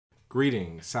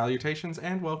Greetings, salutations,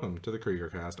 and welcome to the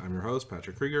Kreeger cast. I'm your host,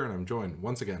 Patrick Kreeger, and I'm joined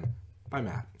once again by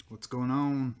Matt. What's going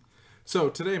on? So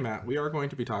today, Matt, we are going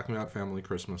to be talking about family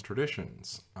Christmas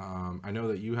traditions. I know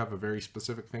that you have a very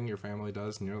specific thing your family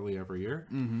does nearly every year,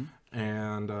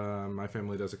 and my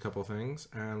family does a couple things,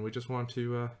 and we just want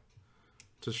to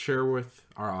share with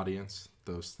our audience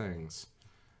those things.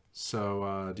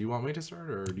 So, do you want me to start,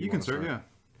 or do you can want to start? Yeah.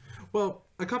 Well,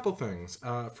 a couple things.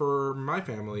 For my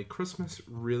family, Christmas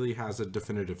really has a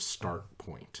definitive start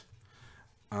point.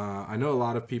 I know a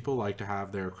lot of people like to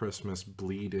have their Christmas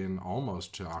bleed in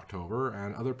almost to October,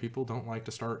 and other people don't like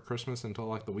to start Christmas until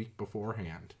like the week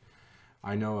beforehand.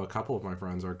 I know a couple of my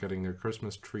friends are getting their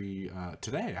Christmas tree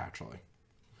today, actually.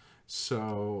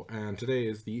 So, and today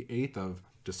is the 8th of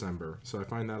December, so I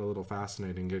find that a little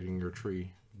fascinating getting your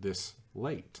tree this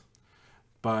late.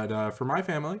 But for my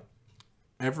family,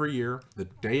 every year, the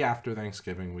day after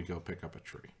Thanksgiving, we go pick up a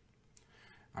tree.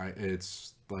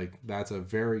 It's like, that's a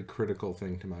very critical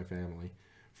thing to my family.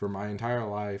 For my entire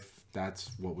life,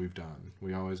 that's what we've done.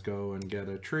 We always go and get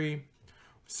a tree,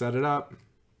 set it up,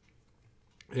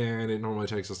 and it normally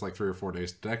takes us like 3 or 4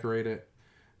 days to decorate it,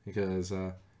 because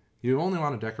you only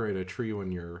want to decorate a tree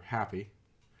when you're happy.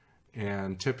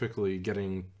 And typically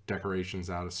getting decorations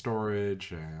out of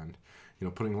storage and, you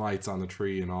know, putting lights on the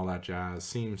tree and all that jazz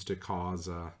seems to cause,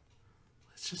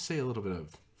 let's just say, a little bit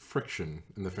of friction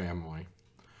in the family.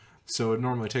 So it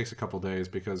normally takes a couple days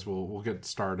because we'll get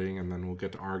starting and then we'll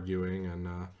get to arguing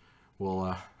and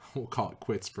we'll call it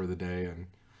quits for the day. And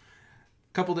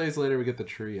a couple days later we get the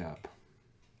tree up.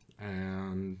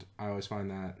 And I always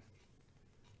find that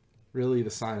really the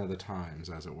sign of the times,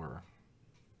 as it were.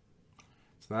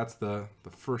 So that's the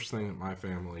first thing that my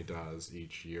family does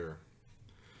each year.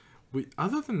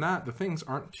 Other than that, the things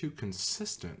aren't too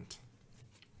consistent.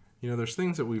 You know, there's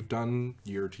things that we've done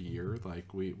year to year,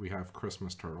 like we have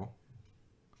Christmas turtle,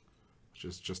 which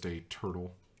is just a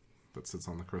turtle that sits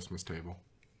on the Christmas table.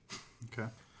 Okay.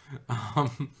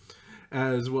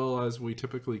 As well as we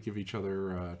typically give each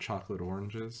other chocolate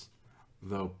oranges,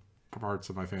 though parts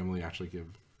of my family actually give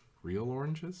real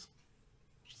oranges,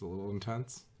 which is a little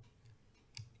intense.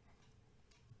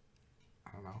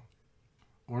 I don't know.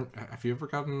 Have you ever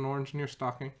gotten an orange in your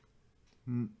stocking?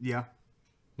 Yeah.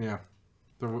 Yeah.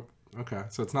 Okay,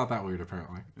 so it's not that weird,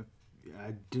 apparently.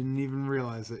 I didn't even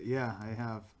realize it. Yeah, I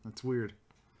have. That's weird.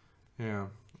 Yeah.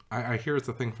 I hear it's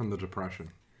a thing from the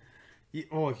Depression.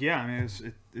 Well, yeah. I mean,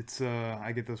 it's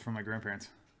I get those from my grandparents,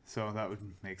 so that would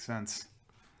make sense.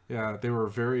 Yeah, they were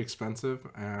very expensive,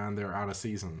 and they're out of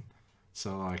season.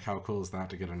 So, like, how cool is that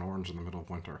to get an orange in the middle of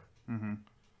winter? Mm-hmm.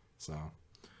 So,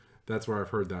 that's where I've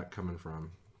heard that coming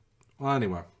from. Well,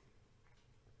 anyway.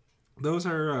 Those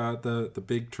are the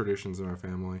big traditions in our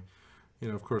family. You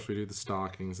know, of course, we do the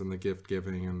stockings and the gift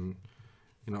giving and,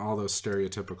 you know, all those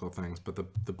stereotypical things. But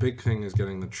the big thing is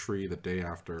getting the tree the day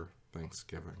after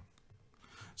Thanksgiving.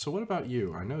 So what about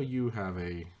you? I know you have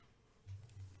a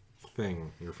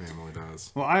thing your family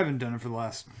does. Well, I haven't done it for the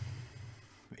last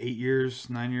 8 years,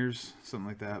 9 years, something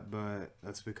like that. But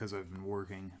that's because I've been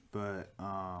working. But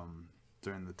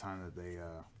during the time that they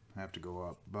have to go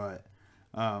up. But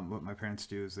what my parents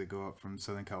do is they go up from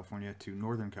Southern California to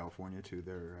Northern California to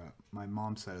their my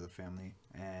mom's side of the family,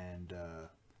 and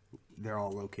they're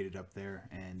all located up there,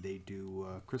 and they do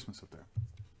Christmas up there.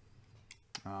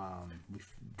 We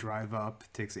drive up.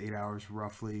 It takes 8 hours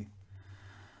roughly.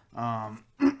 On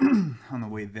the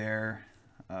way there,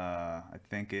 I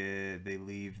think they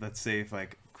leave. Let's say if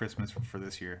like Christmas for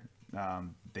this year,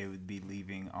 they would be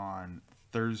leaving on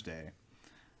Thursday.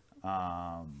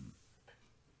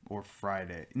 Or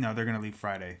Friday. No, they're going to leave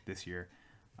Friday this year.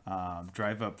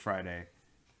 Drive up Friday.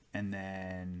 And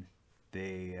then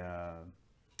they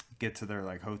get to their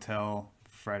like hotel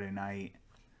Friday night.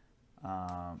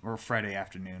 Or Friday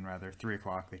afternoon, rather. 3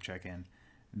 o'clock they check in.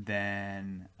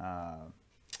 Then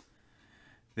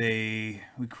we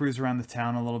cruise around the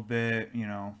town a little bit, you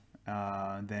know.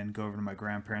 Then go over to my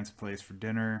grandparents' place for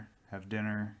dinner. Have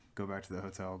dinner. Go back to the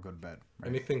hotel. Go to bed. Right?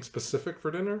 Anything specific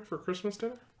for dinner, for Christmas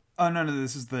dinner? Oh no,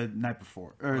 this is the night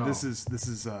before, or this is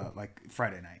like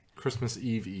Friday night, Christmas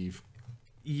Eve.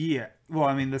 Yeah, well,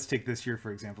 I mean, let's take this year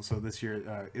for example. So this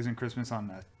year isn't Christmas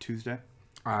on Tuesday?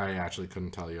 I actually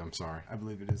couldn't tell you. I'm sorry. I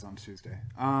believe it is on Tuesday.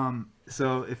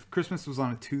 So if Christmas was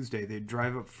on a Tuesday, they'd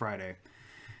drive up Friday,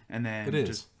 and then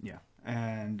just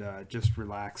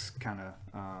relax, kind of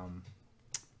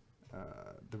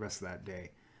the rest of that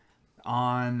day.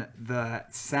 On the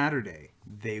Saturday,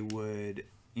 they would,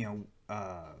 you know.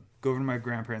 Go over to my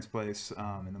grandparents' place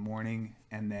in the morning,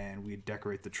 and then we'd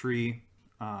decorate the tree.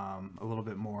 a little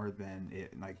bit more than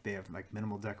it. Like they have like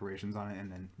minimal decorations on it,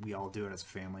 and then we all do it as a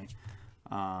family.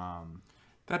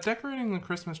 That decorating the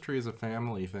Christmas tree as a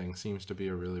family thing seems to be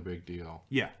a really big deal.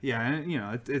 Yeah, and you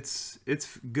know it's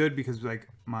good because like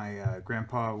my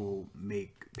grandpa will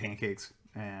make pancakes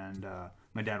and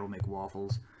my dad will make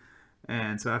waffles,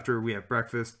 and so after we have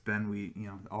breakfast, then we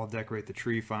all decorate the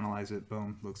tree, finalize it,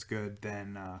 boom, looks good.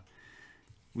 Then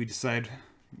we decide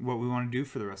what we want to do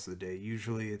for the rest of the day.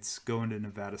 Usually it's going to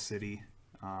Nevada City,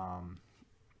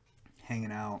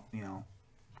 hanging out,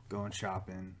 going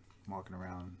shopping, walking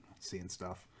around, seeing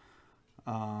stuff.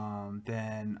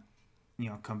 Then,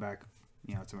 come back,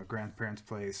 to my grandparents'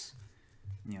 place,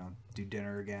 do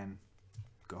dinner again,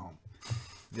 go home.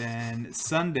 Then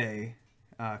Sunday,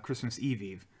 Christmas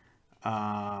Eve,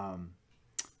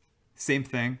 same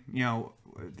thing,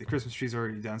 the Christmas tree's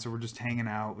already done, so we're just hanging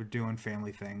out, we're doing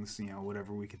family things,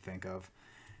 whatever we could think of.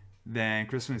 Then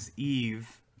Christmas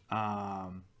Eve,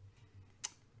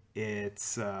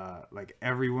 it's like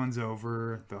everyone's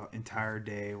over the entire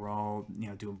day. We're all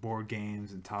doing board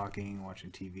games and talking,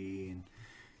 watching TV and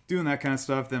doing that kind of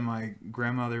stuff. Then my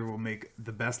grandmother will make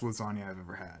the best lasagna I've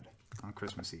ever had on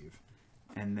Christmas Eve.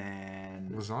 And then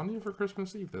lasagna for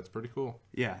Christmas Eve, that's pretty cool.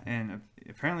 Yeah, and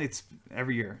apparently it's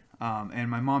every year.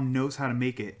 And my mom knows how to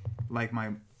make it like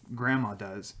my grandma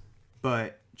does,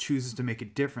 but chooses to make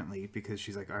it differently because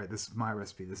she's like, all right, this is my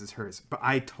recipe, this is hers. But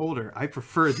I told her I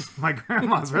prefer my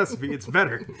grandma's recipe, it's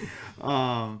better.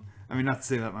 I mean, not to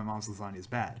say that my mom's lasagna is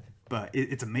bad, but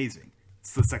it's amazing.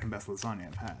 It's the second best lasagna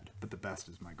I've had, but the best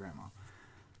is my grandma.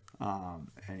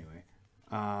 Anyway,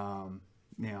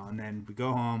 and then we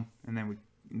go home, and then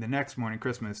the next morning,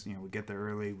 Christmas, we get there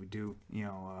early, we do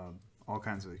all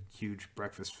kinds of huge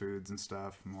breakfast foods and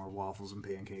stuff, more waffles and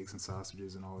pancakes and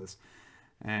sausages and all this.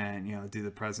 And do the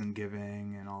present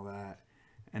giving and all that,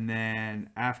 and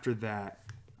then after that,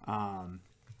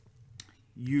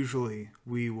 usually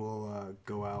we will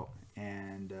go out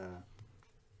and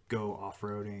go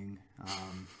off-roading.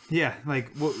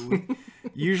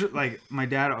 Usually, like my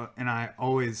dad and I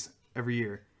always every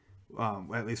year,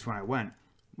 at least when I went,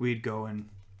 we'd go and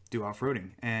do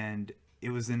off-roading, and it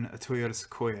was in a Toyota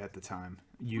Sequoia at the time.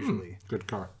 Usually, good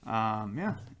car.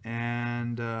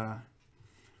 And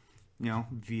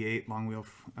V8 long wheel,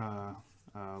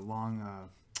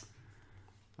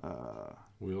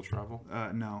 wheel travel?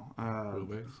 No.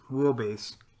 Wheelbase?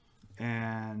 Wheelbase.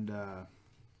 And,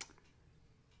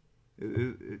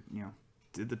 it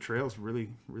did the trails really,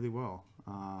 really well.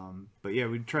 But yeah,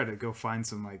 we'd try to go find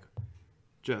some, like,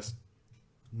 just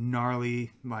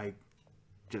gnarly, like,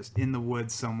 just in the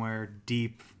woods somewhere,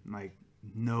 deep, like,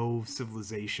 no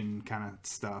civilization kind of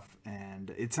stuff. And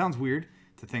it sounds weird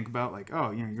to think about, like, oh,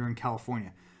 you're in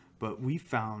California, but we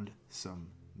found some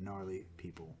gnarly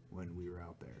people when we were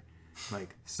out there,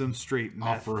 like some straight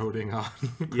meth. Off-roading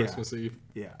on Christmas Eve.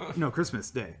 Yeah, no, Christmas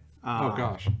Day. Oh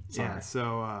gosh, sorry. Yeah.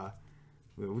 So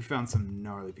we found some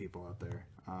gnarly people out there,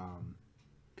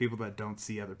 people that don't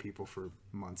see other people for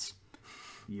months,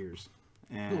 years,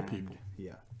 and cool people.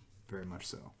 Yeah, very much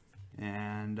so.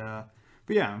 And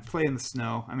but yeah, play in the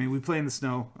snow. I mean, we play in the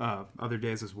snow other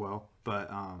days as well,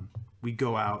 but we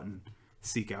go out and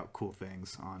seek out cool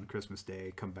things on Christmas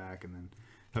Day, come back, and then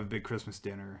have a big Christmas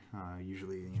dinner,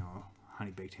 usually,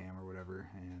 honey baked ham or whatever,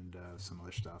 and some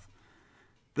other stuff.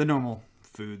 The normal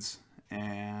foods.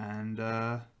 And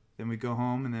then we go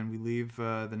home, and then we leave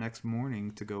the next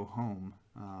morning to go home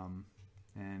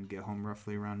and get home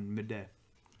roughly around midday.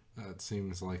 That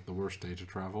seems like the worst day to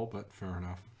travel, but fair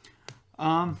enough.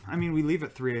 I mean, we leave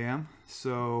at 3 a.m.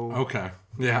 So okay,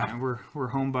 yeah, and we're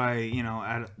home by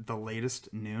at the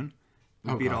latest noon.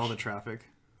 We beat all the traffic,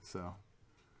 so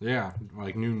yeah,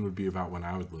 like noon would be about when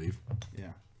I would leave.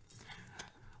 Yeah.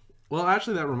 Well,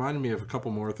 actually, that reminded me of a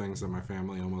couple more things that my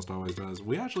family almost always does.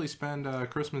 We actually spend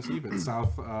Christmas Eve at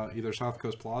either South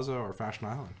Coast Plaza or Fashion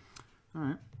Island. All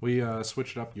right. We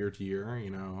switch it up year to year.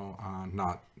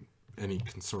 Not any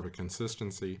sort of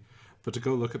consistency. But to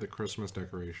go look at the Christmas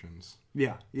decorations.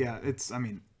 Yeah. I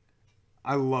mean,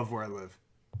 I love where I live.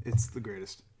 It's the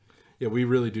greatest. Yeah, we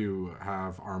really do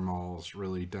have our malls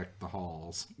really deck the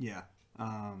halls. Yeah.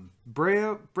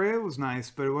 Brea was nice,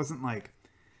 but it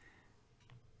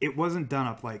wasn't done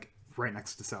up like right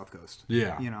next to South Coast.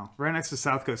 Yeah. Right next to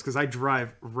South Coast, because I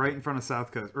drive right in front of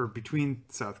South Coast, or between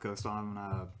South Coast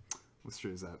on, what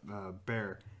street is that?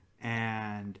 Bear.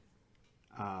 And,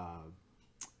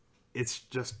 it's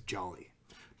just jolly.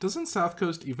 Doesn't South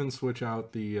Coast even switch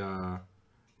out the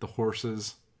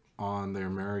horses on their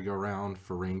merry-go-round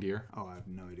for reindeer? Oh, I have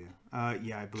no idea.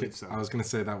 Yeah, I believe so. I was going to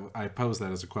say that I posed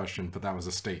that as a question, but that was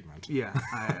a statement. Yeah,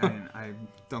 I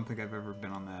don't think I've ever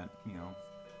been on that,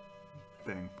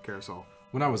 thing, carousel.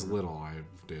 When I was little, I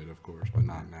did, of course, but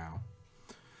not now.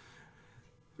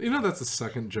 You know, that's the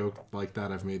second joke like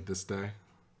that I've made this day.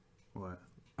 What?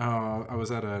 I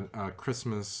was at a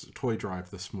Christmas toy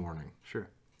drive this morning. Sure.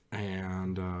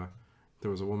 And there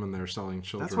was a woman there selling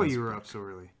children's... That's why you were up so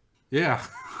early. Yeah.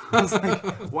 I was like,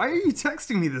 why are you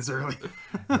texting me this early?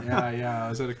 Yeah. I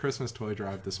was at a Christmas toy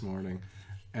drive this morning.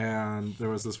 And there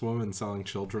was this woman selling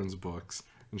children's books.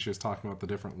 And she was talking about the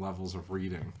different levels of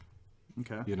reading.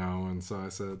 Okay. You know, and so I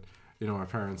said... You know, my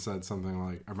parents said something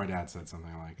like, or my dad said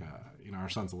something like, you know, our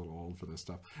son's a little old for this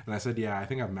stuff. And I said, yeah, I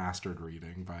think I've mastered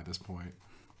reading by this point.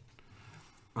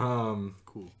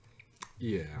 Cool.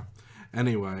 Yeah.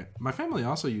 Anyway, my family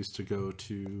also used to go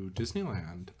to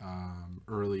Disneyland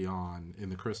early on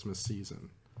in the Christmas season.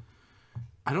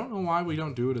 I don't know why we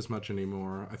don't do it as much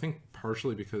anymore. I think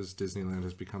partially because Disneyland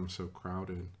has become so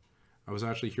crowded. I was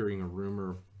actually hearing a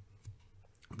rumor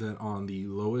that on the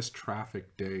lowest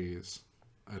traffic days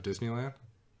at Disneyland,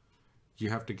 you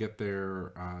have to get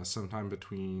there sometime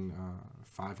between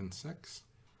 5 and 6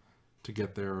 to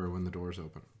get there when the doors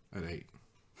open at 8.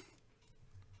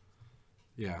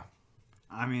 Yeah.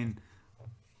 I mean,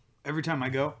 every time I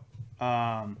go,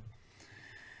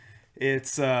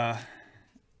 it's,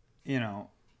 you know,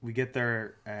 we get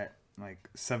there at like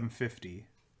 7:50,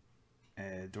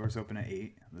 doors open at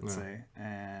 8, let's say,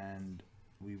 and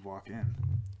we walk in.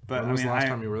 But when was the last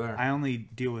time you were there? I only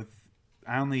deal with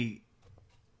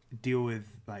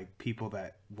like people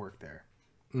that work there.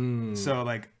 So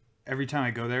like every time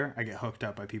I go there, I get hooked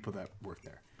up by people that work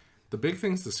there. The big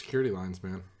thing's the security lines,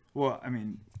 man. Well, I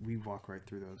mean, we walk right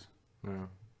through those. Yeah.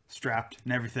 Strapped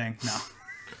and everything. No.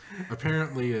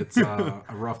 Apparently, it's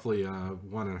roughly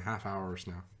 1.5 hours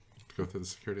now to go through the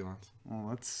security lines. Well,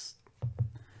 that's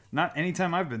not any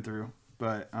time I've been through,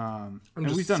 but and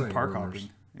we've saying done park rumors. hopping.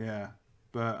 Yeah,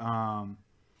 but I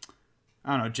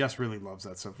don't know. Jess really loves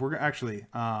that stuff. We're actually.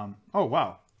 Oh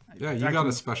wow. Yeah, you got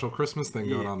a special Christmas thing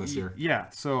going on this year. Yeah,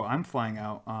 so I'm flying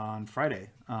out on Friday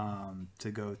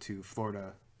to go to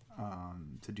Florida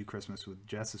to do Christmas with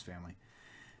Jess's family.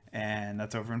 And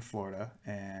that's over in Florida.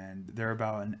 And they're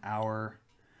about an hour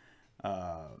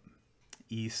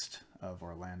east of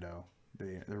Orlando.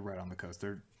 They're right on the coast.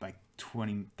 They're like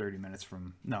 30 minutes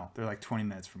from... No, they're like 20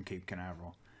 minutes from Cape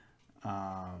Canaveral.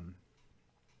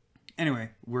 Anyway,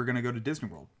 we're going to go to Disney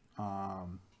World.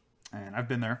 And I've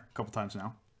been there a couple times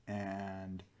now.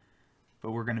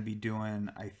 But we're going to be doing...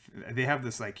 they have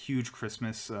this like huge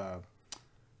Christmas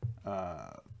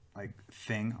like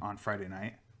thing on Friday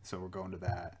night. So we're going to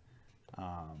that.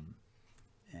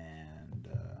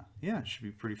 Yeah, it should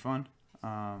be pretty fun.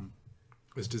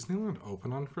 Is Disneyland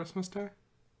open on Christmas Day?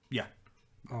 Yeah.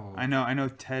 Oh, I know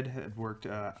Ted had worked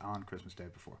on Christmas Day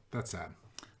before. that's sad.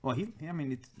 Well, I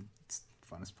mean, it's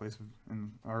the funnest place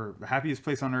or the happiest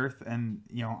place on earth, and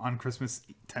you know, on Christmas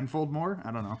tenfold more.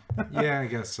 I don't know. Yeah, I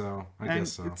guess so. I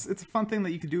guess so. It's a fun thing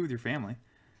that you can do with your family,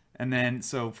 and then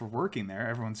so for working there,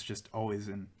 everyone's just always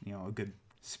in a good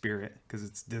spirit because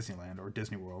it's Disneyland or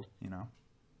Disney World,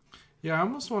 Yeah, I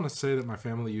almost want to say that my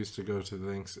family used to go to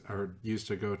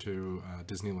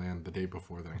Disneyland the day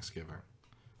before Thanksgiving.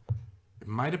 It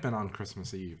might have been on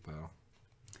Christmas Eve, though.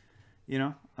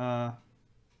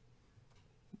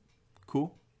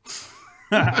 Cool.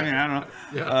 I mean, I don't know.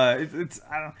 Yeah.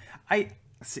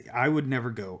 I would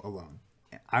never go alone.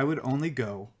 I would only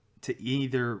go to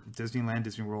either Disneyland,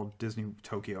 Disney World, Disney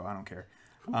Tokyo. I don't care.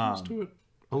 Who goes to it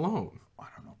alone? I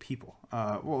don't know, people.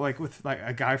 Well, like with like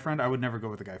a guy friend, I would never go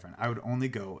with a guy friend. I would only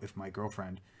go if my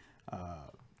girlfriend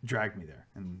dragged me there,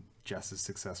 and Jess has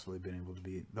successfully been able to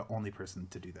be the only person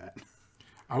to do that.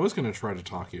 I was going to try to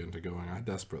talk you into going. I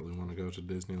desperately want to go to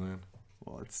Disneyland.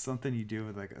 Well, it's something you do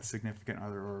with like a significant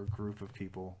other or a group of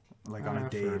people, like on a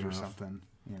date or something.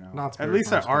 Knott's At Berry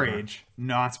least Farm's at our better. age,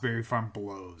 Knott's Berry Farm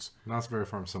blows. Knott's Berry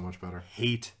Farm's so much better.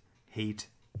 Hate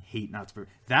Knott's Berry.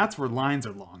 That's where lines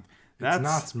are long. That's It's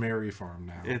Knott's Merry Farm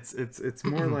now. It's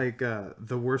more like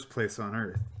the worst place on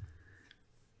earth,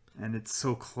 and it's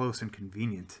so close and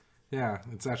convenient. Yeah,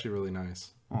 it's actually really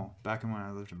nice. Well, back when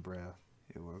I lived in Brea,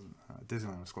 it wasn't.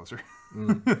 Disneyland was closer.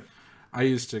 I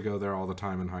used to go there all the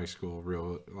time in high school.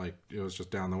 It was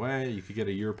just down the way. You could get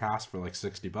a year pass for like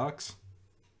 $60,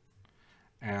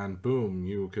 and boom,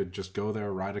 you could just go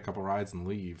there, ride a couple rides, and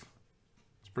leave.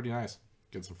 It's pretty nice.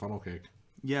 Get some funnel cake.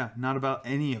 Yeah, not about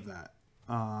any of that.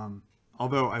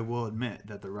 Although I will admit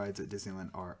that the rides at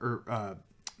Disneyland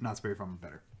Knott's Berry Farm are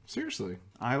better. Seriously,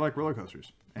 I like roller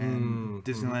coasters, and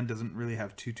Disneyland doesn't really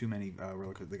have too many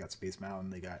roller coasters. They got Space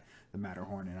Mountain, they got the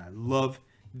Matterhorn, and I love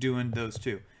doing those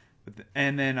too.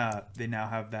 And then they now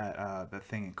have that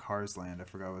thing in Cars Land. I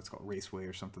forgot what it's called, Raceway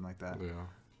or something like that. yeah.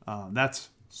 That's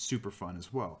super fun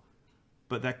as well.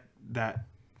 But that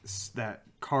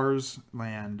Cars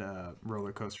Land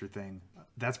roller coaster thing,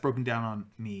 that's broken down on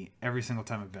me every single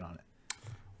time I've been on it.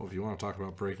 Well, if you want to talk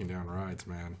about breaking down rides,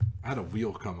 man, I had a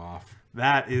wheel come off.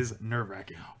 That is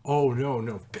nerve-wracking. Oh,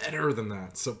 no. Better than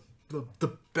that. So the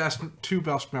two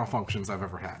best malfunctions I've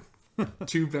ever had.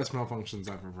 Two best malfunctions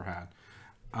I've ever had.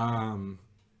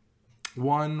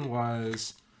 One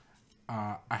was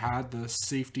I had the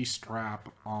safety strap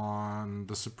on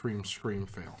the Supreme Scream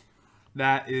fail.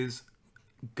 That is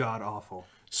god-awful.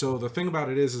 So the thing about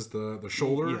it is the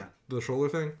shoulder, the shoulder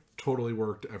thing totally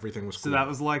worked. Everything was cool. So that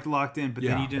was like locked in, but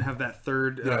then you didn't have that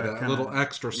third... that little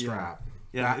extra strap.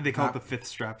 Yeah, they call it the fifth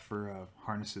strap for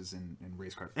harnesses in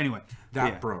race cars. Anyway.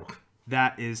 That broke.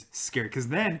 That is scary, because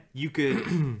then you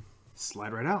could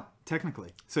slide right out, technically.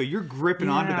 So you're gripping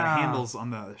onto the handles on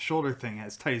the shoulder thing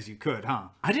as tight as you could, huh?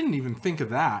 I didn't even think of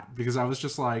that, because I was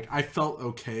just like, I felt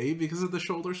okay because of the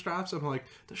shoulder straps. I'm like,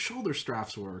 the shoulder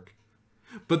straps work.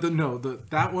 But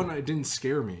that one, it didn't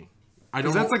scare me.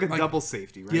 Because that's like a double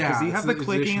safety, right? Yeah, because you have the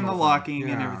clicking and the locking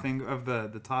and Yeah. everything of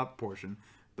the top portion,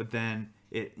 but then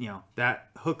it that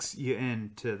hooks you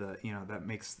into the that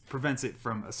prevents it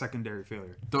from a secondary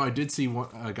failure. Though I did see one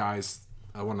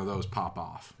of those pop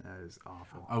off. That is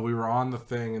awful. We were on the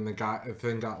thing, and the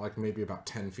thing got like maybe about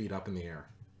 10 feet up in the air,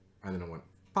 and then it went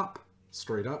pop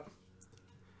straight up,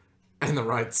 and the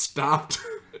ride stopped.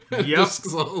 And just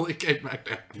slowly came back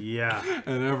down. Yeah,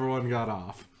 and everyone got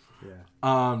off.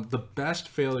 Yeah. The best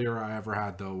failure I ever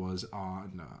had though was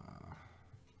on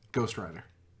Ghost Rider.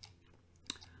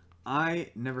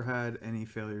 I never had any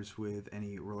failures with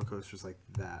any roller coasters like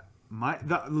that.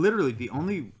 Literally the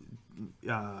only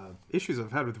issues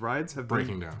I've had with rides have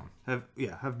breaking down.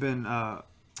 Have been at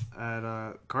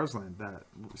Cars Land, that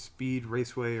Speed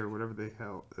Raceway or whatever they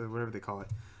call it.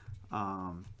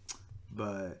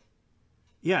 But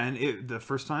yeah, and the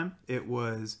first time it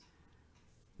was,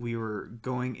 we were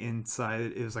going inside.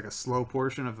 It was like a slow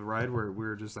portion of the ride where we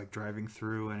were just like driving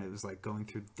through, and it was like going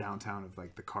through downtown of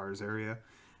like the Cars area,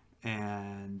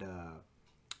 and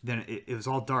then it was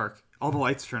all dark. All the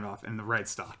lights turned off, and the ride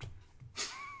stopped.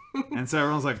 And so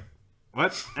everyone was like,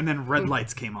 "What?" And then red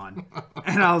lights came on,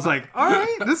 and I was like, "All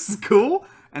right, this is cool."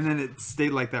 And then it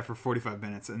stayed like that for 45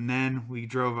 minutes, and then we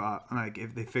drove out. Like,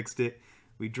 if they fixed it,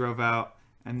 we drove out,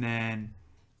 and then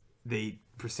they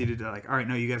proceeded to like, "All right,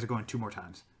 no, you guys are going 2 more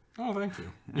times." Oh, thank you.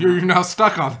 You're now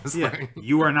stuck on this thing.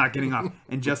 You are not getting off.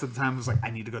 And just at the time, I was like, I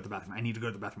need to go to the bathroom. I need to go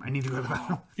to the bathroom. I need to go to the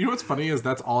bathroom. You know what's funny is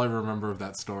that's all I remember of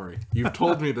that story. You've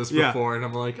told me this before, and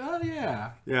I'm like, oh,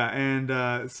 yeah. Yeah,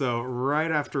 and so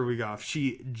right after we got off,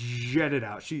 she jetted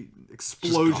out.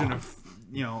 Explosion of,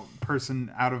 person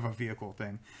out of a vehicle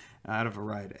thing, out of a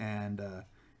ride. And,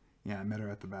 I met her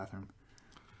at the bathroom.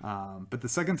 But the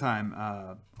second time,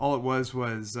 all it was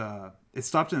it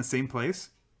stopped in the same place,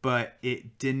 but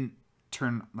it didn't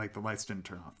turn, like the lights didn't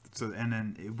turn off. So, and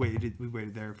then we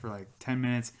waited there for like 10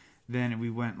 minutes. Then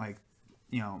we went like,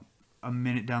 a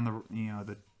minute down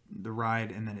the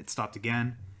ride, and then it stopped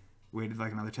again. Waited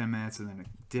like another 10 minutes, and then it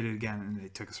did it again, and they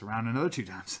took us around another 2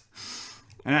 times.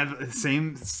 And the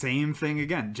same thing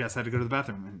again. Jess had to go to the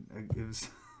bathroom, and it was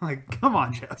like, come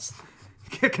on, Jess,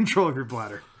 get control of your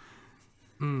bladder.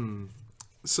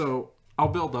 So I'll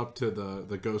build up to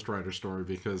the Ghost Rider story,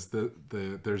 because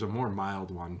there's a more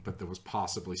mild one, but that was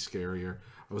possibly scarier.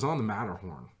 I was on the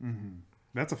Matterhorn. Mm-hmm.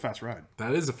 That's a fast ride.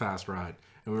 That is a fast ride.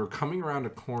 And we were coming around a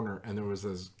corner, and there was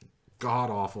this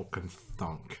god-awful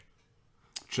thunk.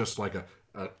 Just like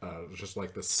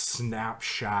the snap,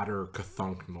 shatter,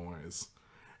 thunk noise.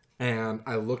 And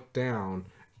I looked down,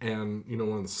 and,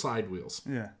 one of the side wheels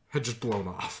had just blown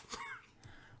off.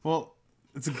 Well,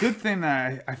 it's a good thing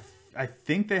that I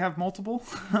think they have multiple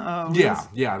wheels.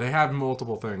 Yeah, they have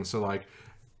multiple things. So like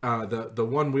the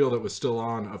one wheel that was still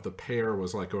on of the pair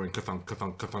was like going ka-thunk,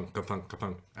 ka-thunk, ka-thunk, ka-thunk,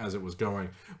 ka-thunk as it was going,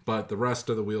 but the rest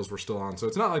of the wheels were still on. So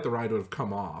it's not like the ride would have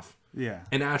come off. Yeah.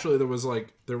 And actually there was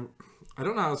like I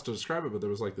don't know how else to describe it, but there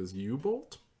was like this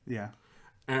U-bolt. Yeah.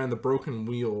 And the broken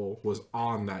wheel was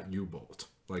on that U-bolt,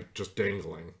 like just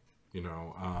dangling,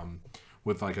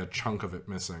 with like a chunk of it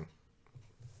missing.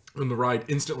 And the ride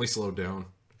instantly slowed down.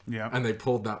 Yeah. And they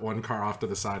pulled that one car off to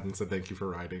the side and said, "Thank you for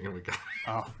riding," and we got it.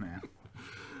 Oh,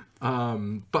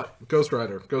 man. But Ghost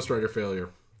Rider failure.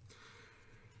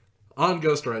 On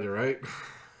Ghost Rider, right?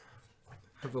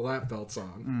 Have the lap belts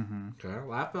on. Mm-hmm. Okay,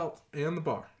 lap belt and the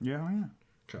bar. Yeah.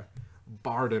 Okay.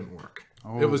 Bar didn't work.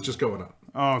 Oh. It was just going up.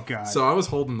 Oh, God. So I was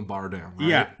holding the bar down,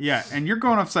 right? Yeah. And you're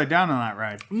going upside down on that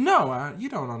ride. No, you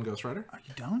don't on Ghost Rider. Oh,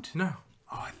 you don't? No.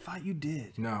 Oh, I thought you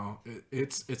did. No,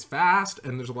 it's fast,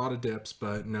 and there's a lot of dips,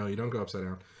 but no, you don't go upside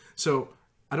down. So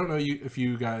I don't know if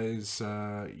you guys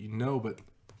you know, but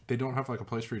they don't have like a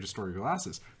place for you to store your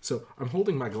glasses. So I'm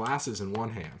holding my glasses in one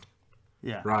hand.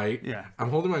 Yeah. Right? Yeah. I'm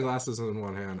holding my glasses in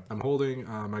one hand. I'm holding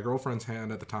my girlfriend's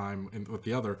hand at the time with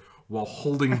the other while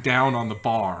holding down on the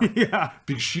bar. Yeah.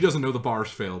 Because she doesn't know the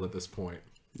bar's failed at this point.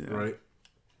 Yeah. Right?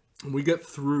 And we get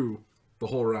through the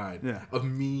whole ride of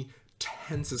me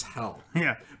tense as hell.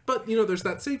 Yeah. But, you know, there's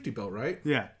that safety belt, right?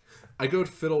 Yeah. I go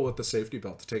to fiddle with the safety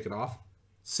belt to take it off.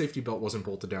 Safety belt wasn't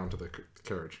bolted down to the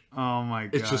carriage. Oh my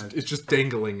god. It's just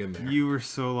dangling in there. You were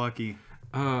so lucky.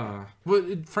 Well,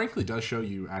 it frankly does show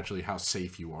you actually how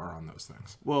safe you are on those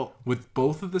things. Well, with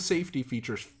both of the safety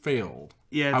features failed,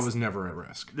 I was never at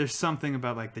risk. There's something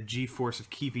about like the G-force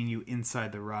of keeping you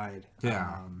inside the ride.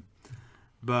 Yeah.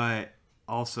 But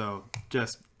also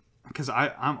just because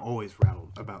I'm always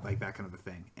rattled about like that kind of a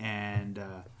thing. And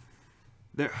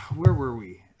where were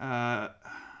we?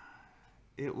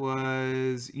 It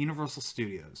was Universal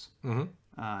Studios in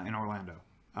Orlando.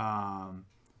 And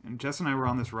Jess and I were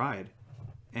on this ride,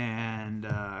 and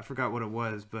I forgot what it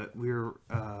was, but we were.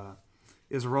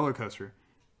 It was a roller coaster,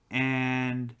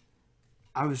 and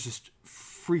I was just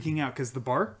freaking out because the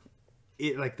bar,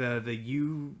 it like the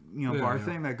bar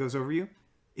thing that goes over you,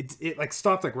 it like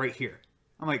stopped like right here.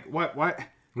 I'm like, what?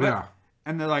 Yeah.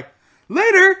 And they're like,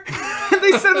 later.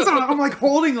 They said this. I'm like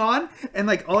holding on, and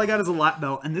like all I got is a lap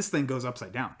belt, and this thing goes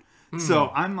upside down.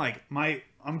 So I'm like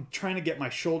I'm trying to get my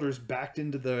shoulders backed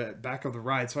into the back of the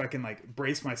ride so I can like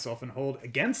brace myself and hold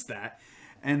against that,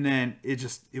 and then it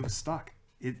was stuck.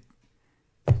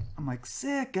 I'm like,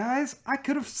 sick guys, I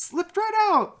could have slipped right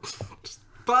out.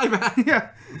 Bye, man. Yeah,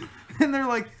 and they're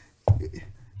like,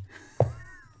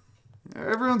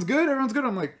 everyone's good.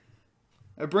 I'm like,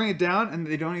 I bring it down, and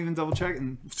they don't even double check,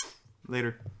 and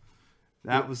later.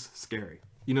 That was scary.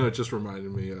 You know, it just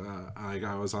reminded me.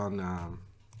 I was on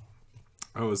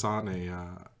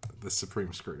the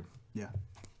Supreme screen. Yeah.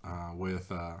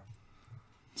 With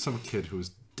some kid who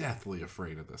was deathly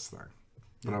afraid of this thing,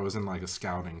 but I was in like a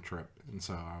scouting trip, and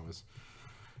so I was,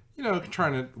 you know,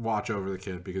 trying to watch over the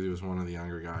kid because he was one of the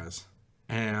younger guys,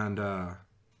 and I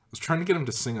was trying to get him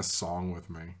to sing a song with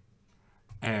me,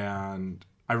 and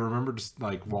I remember just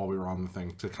like while we were on the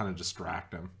thing to kind of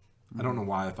distract him. I don't know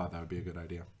why I thought that would be a good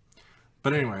idea.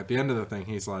 But anyway, at the end of the thing,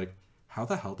 he's like, how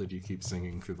the hell did you keep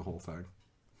singing through the whole thing?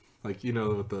 Like, you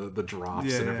know, with the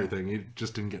drops and everything. He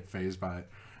just didn't get fazed by it.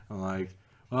 I'm like,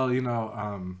 well, you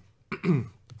know,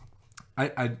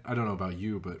 I don't know about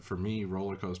you, but for me,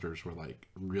 roller coasters were like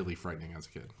really frightening as a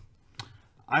kid.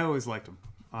 I always liked them.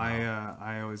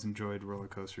 I always enjoyed roller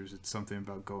coasters. It's something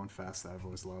about going fast that I've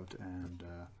always loved. And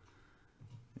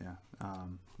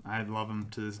I love them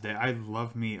to this day. I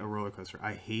love me a roller coaster.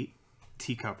 I hate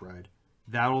teacup ride.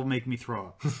 That'll make me throw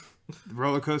up.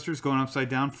 Roller coasters going upside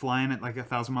down, flying at like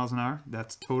 1,000 miles an hour.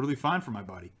 That's totally fine for my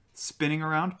body. Spinning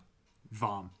around,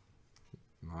 vom.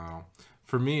 Wow.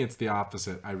 For me, it's the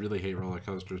opposite. I really hate roller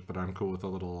coasters, but I'm cool with a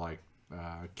little like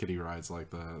kiddie rides like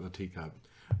the teacup.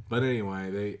 But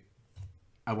anyway,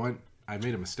 I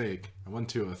made a mistake. I went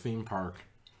to a theme park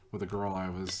with a girl I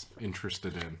was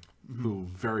interested in, who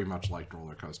very much liked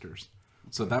roller coasters.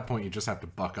 So at that point, you just have to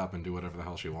buck up and do whatever the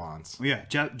hell she wants. Well,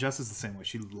 yeah, Jess is the same way.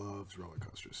 She loves roller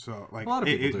coasters. So like, a lot of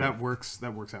people do. That works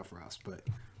out for us. But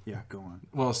yeah, go on.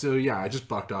 Well, so yeah, I just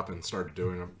bucked up and started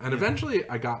doing them, and eventually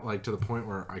I got like to the point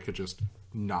where I could just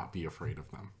not be afraid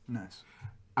of them. Nice.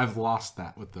 I've lost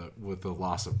that with the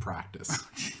loss of practice.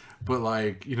 But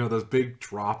like, you know, those big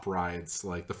drop rides,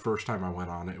 like the first time I went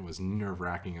on it, it was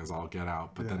nerve-wracking as all get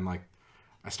out. But then like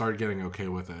I started getting okay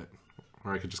with it,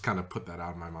 where I could just kind of put that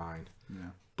out of my mind.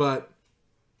 Yeah. But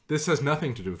this has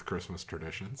nothing to do with Christmas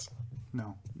traditions.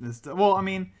 No. Well, I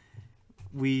mean,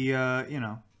 we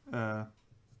the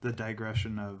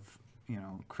digression of, you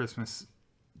know, Christmas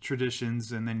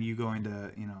traditions, and then you going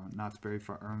to, you know, Knott's Berry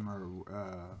Farm or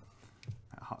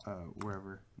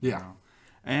wherever. Yeah. You know.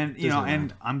 And you know,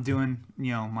 and I'm doing,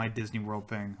 you know, my Disney World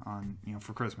thing on, you know,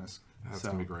 for Christmas. That's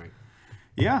gonna be great.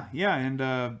 Yeah, and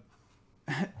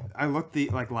I looked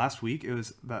last week. It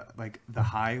was the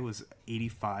high was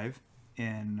 85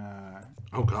 in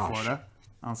Florida.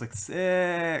 I was like,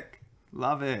 sick,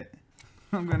 love it.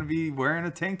 I'm gonna be wearing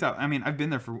a tank top. I mean, I've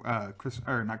been there for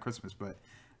not Christmas, but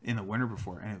in the winter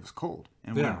before, and it was cold.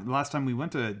 And the last time we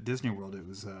went to Disney World, it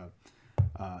was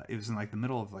in like the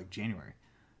middle of like January,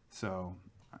 so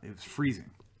it was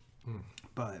freezing.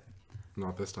 But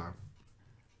not this time.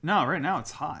 No, right now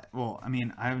it's hot. Well, I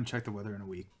mean, I haven't checked the weather in a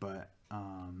week, but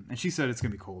and she said it's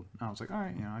gonna be cold. And I was like, all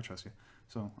right, you know, I trust you.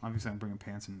 So obviously I'm bringing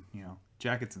pants and, you know,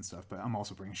 jackets and stuff, but I'm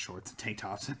also bringing shorts and tank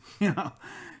tops, you know,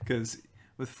 because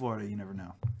with Florida you never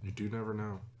know. You do never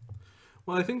know.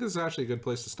 Well, I think this is actually a good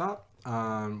place to stop.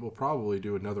 We'll probably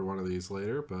do another one of these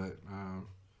later, but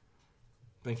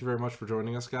thank you very much for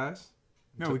joining us, guys.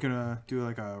 No, we can do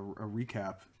like a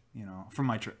recap, from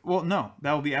my trip. Well, no,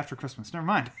 that will be after Christmas. Never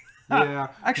mind. Yeah.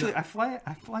 Actually, I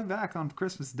fly back on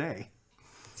Christmas Day,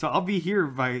 so I'll be here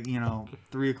by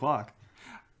 3:00.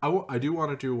 I do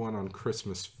want to do one on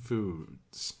Christmas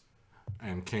foods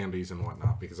and candies and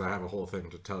whatnot, because I have a whole thing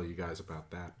to tell you guys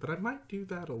about that. But I might do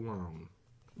that alone.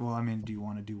 Well, I mean, do you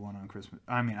want to do one on Christmas?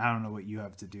 I mean, I don't know what you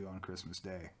have to do on Christmas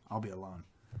Day. I'll be alone.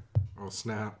 Oh,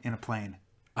 snap. In a plane.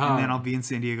 And then I'll be in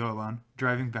San Diego alone,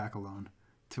 driving back alone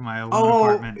to my alone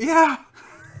apartment. Yeah!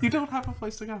 You don't have a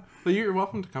place to go. But you're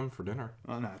welcome to come for dinner.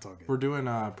 Oh, no, it's all good. We're doing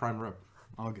prime rib.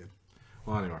 All good.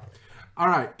 Well, anyway. All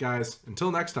right, guys.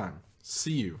 Until next time.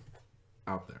 See you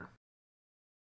out there.